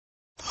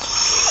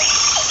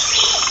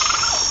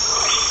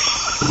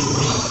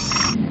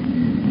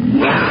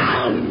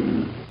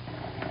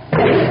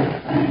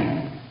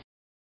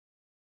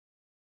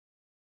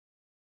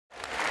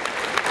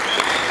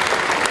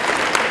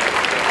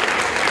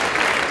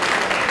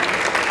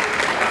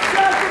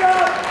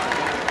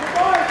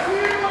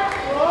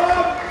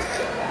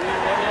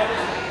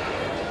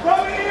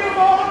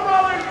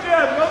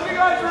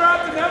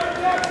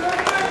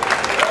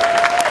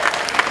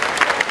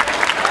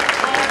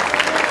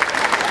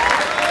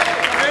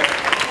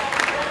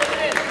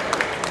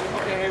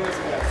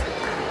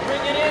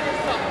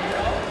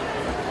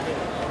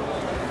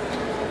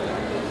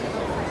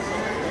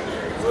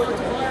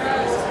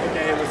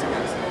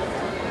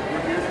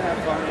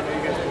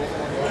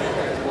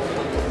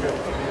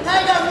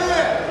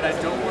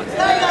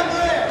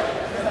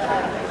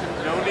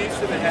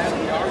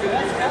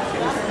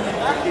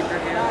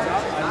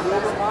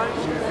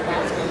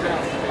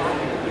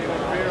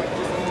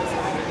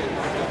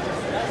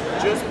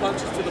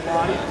punches to the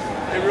body.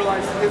 I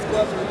realize his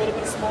gloves are a little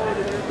bit smaller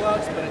than your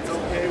gloves, but it's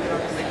okay. We're not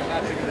going to make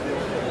that big of a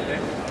deal. Okay?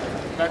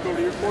 Back over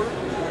to your quarter.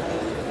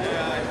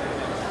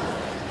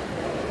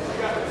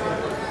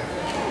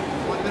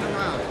 1 minute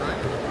round, right?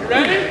 You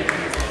ready?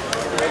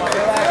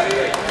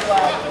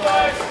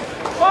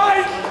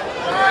 Fight!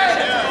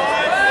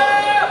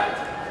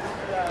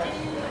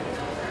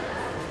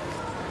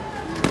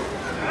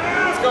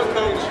 Let's go,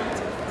 coach.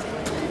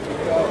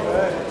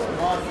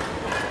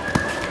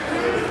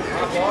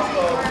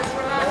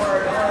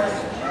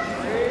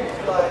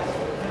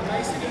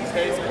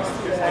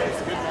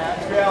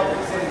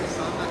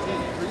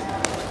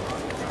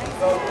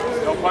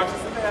 No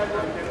punches in the head.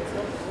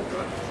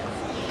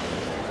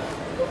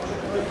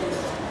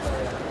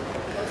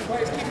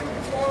 Keep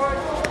moving forward.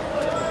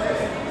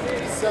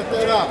 Set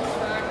that up.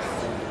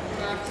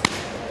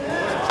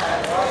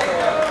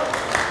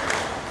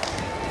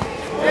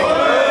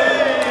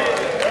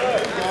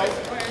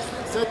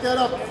 Set that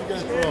up if you're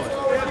going to throw it.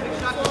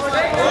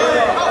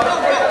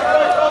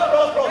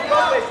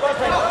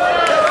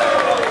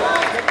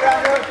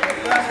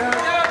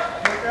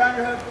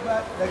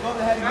 They go to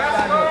the head and get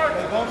down your hook.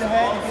 They go to the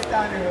head and get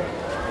down your hook.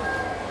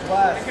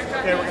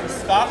 Okay, we're going to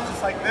stop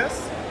just like this.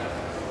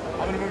 I'm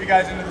going to move you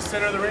guys into the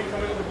center of the ring,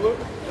 come into the blue.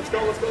 Let's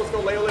go, let's go, let's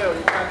go. Leo, Leo.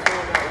 Your time's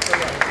going now. Let's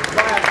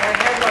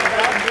go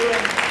right.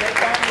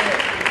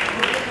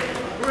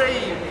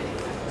 Breathe.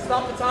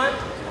 Stop the time.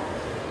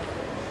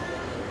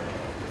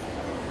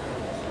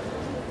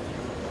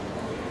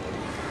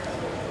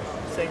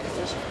 Same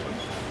position.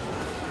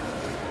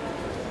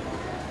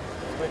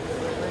 Wait.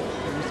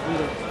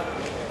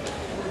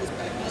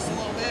 Just a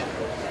little bit.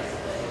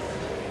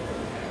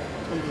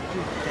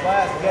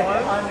 Get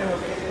the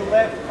underhook. Get the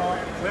left arm.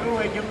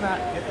 Wait, give him that.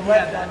 Get the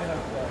left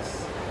underhook first.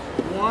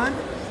 1,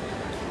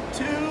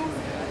 2,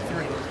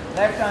 3.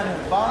 Left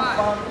underhook.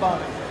 Bump.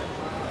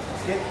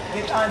 Get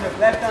the underhook.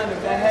 Left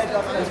underhook. That head's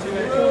up. Get the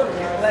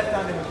left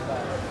underhook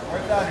back.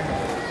 Work the underhook.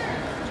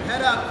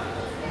 Head up.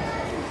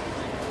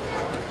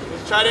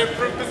 Let's try to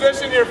improve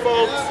position here,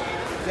 folks.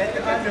 Get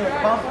the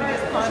underhook. Bump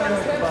this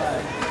underhook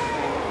back.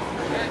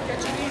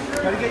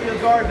 Try to get your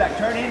guard back.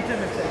 Turn into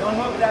him and say, don't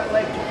hook that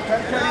leg.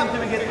 Turn into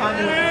him and get the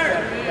underhook.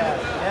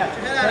 Yeah.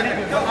 Turn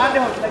into him. The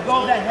underhook. Let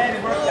go of that head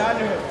and work the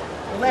underhook.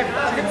 The left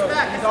underhook.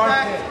 His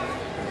armpit.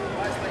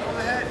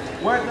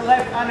 Work the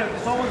left underhook.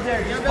 It's almost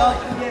there. Just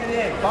bump and get it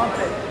in. Bump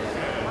it.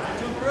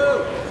 To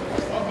improve.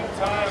 Come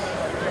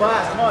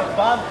on.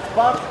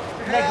 Bump.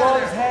 Let go of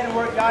his head and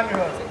work the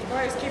underhook.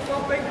 Guys, keep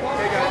bumping.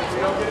 Okay, guys,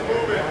 you don't get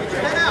moving.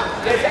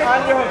 Get the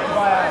underhook,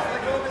 Tobias.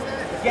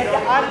 Get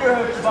the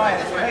underhook, Tobias.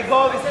 Let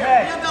go of his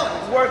head.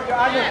 Work the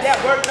underhook. Yeah,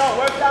 work the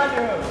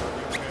underhook.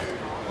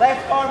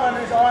 Left arm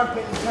under his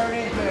armpit and turn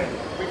into it.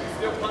 We can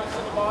still punch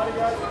in the body,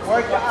 guys.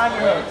 Work the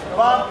underhook.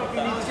 Bump if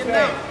you need to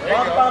straight.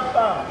 Bump.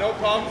 No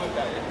problems with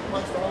that. You can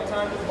punch the whole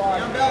time to the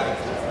body. It's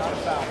not a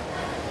foul.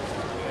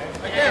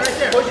 Right there.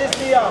 Push his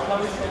knee off.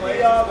 Push his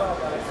knee off.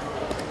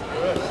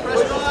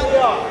 Push his knee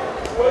off.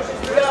 Push his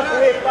knee off for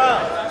hip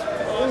bounce.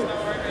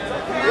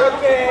 You're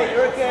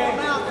okay.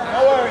 No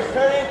worries.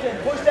 Turn into it.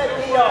 Push that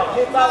knee off.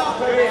 Hip bounce and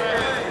turn in.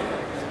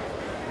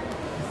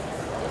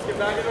 Let's get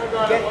back in our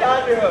guard. Get the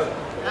underhook.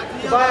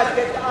 Tobias,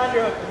 get the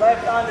underhook. The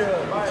left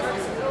underhook.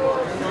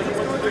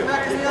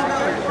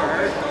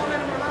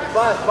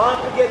 Tobias, bump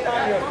to get the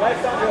underhook.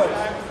 Left underhook.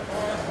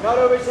 Not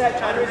over his head.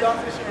 Under his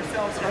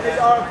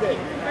armpit.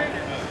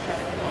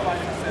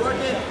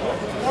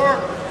 Work.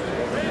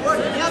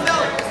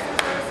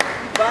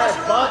 Tobias,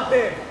 bump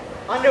him.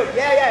 Underhook.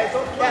 Yeah. It's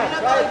okay.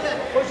 Right.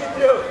 Push it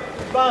through.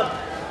 Bump.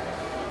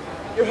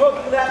 You're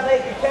hooking that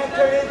leg. You can't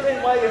turn into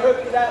him while you're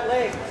hooking that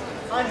leg.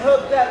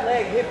 Unhook that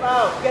leg. Hip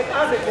out. Get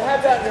under. You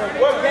have that underhook.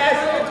 Work.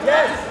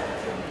 Yes.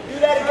 Do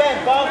that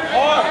again. Bump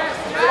hard.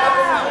 Get up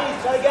on your knees.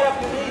 Try to get up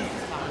your knees.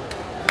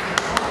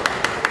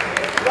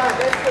 Right.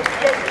 Let's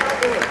get the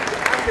underhook.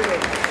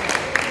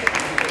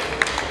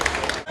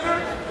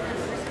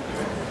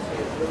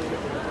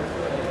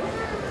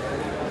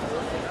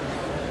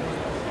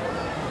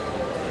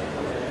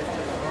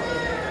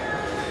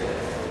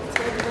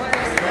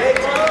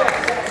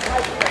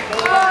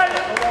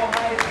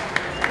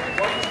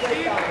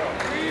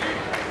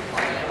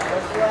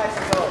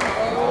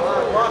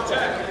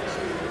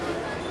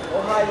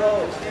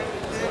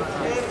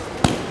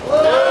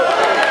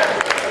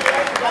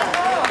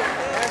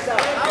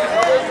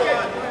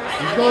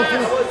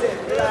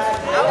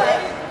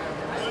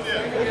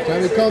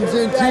 Time he comes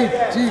in, deep.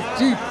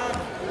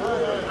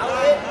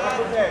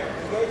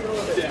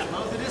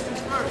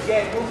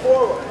 Again, move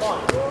forward. Come on.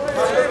 Move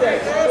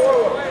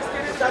forward.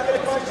 It's not going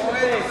to punch you in the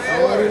face.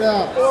 Set it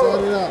up. Move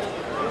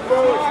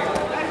forward.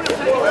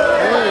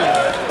 Hey.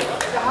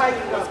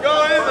 Let's go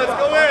in.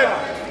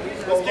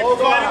 Let's keep the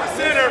fight in the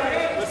center.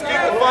 Let's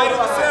keep the fight in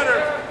the center.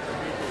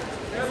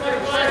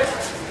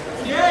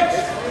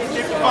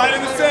 Keep the fight in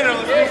the center.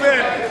 Let's move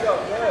in.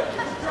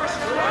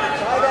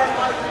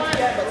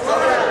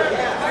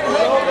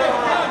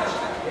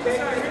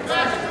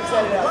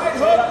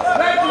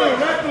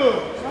 Red blue.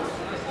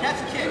 Catch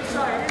a kick.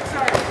 Inside.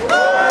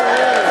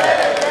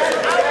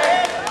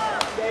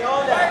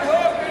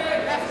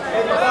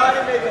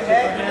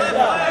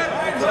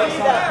 Move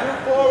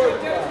forward.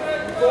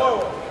 Move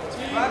forward.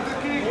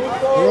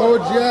 Throw a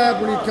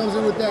jab when he comes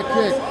in with that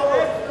kick.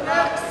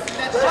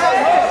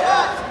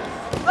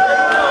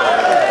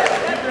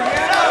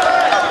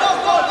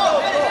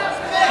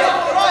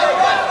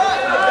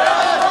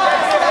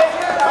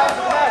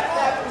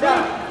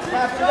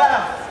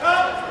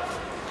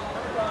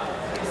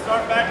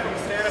 Start back from the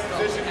stand-up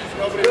position. Just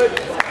rub it in.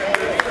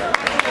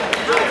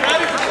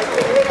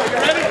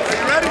 Ready?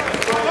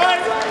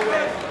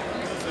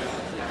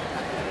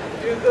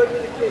 Doing good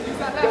with the kick. Just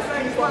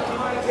keep on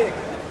keeping the kick.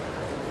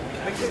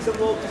 Mixing some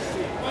low to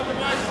see.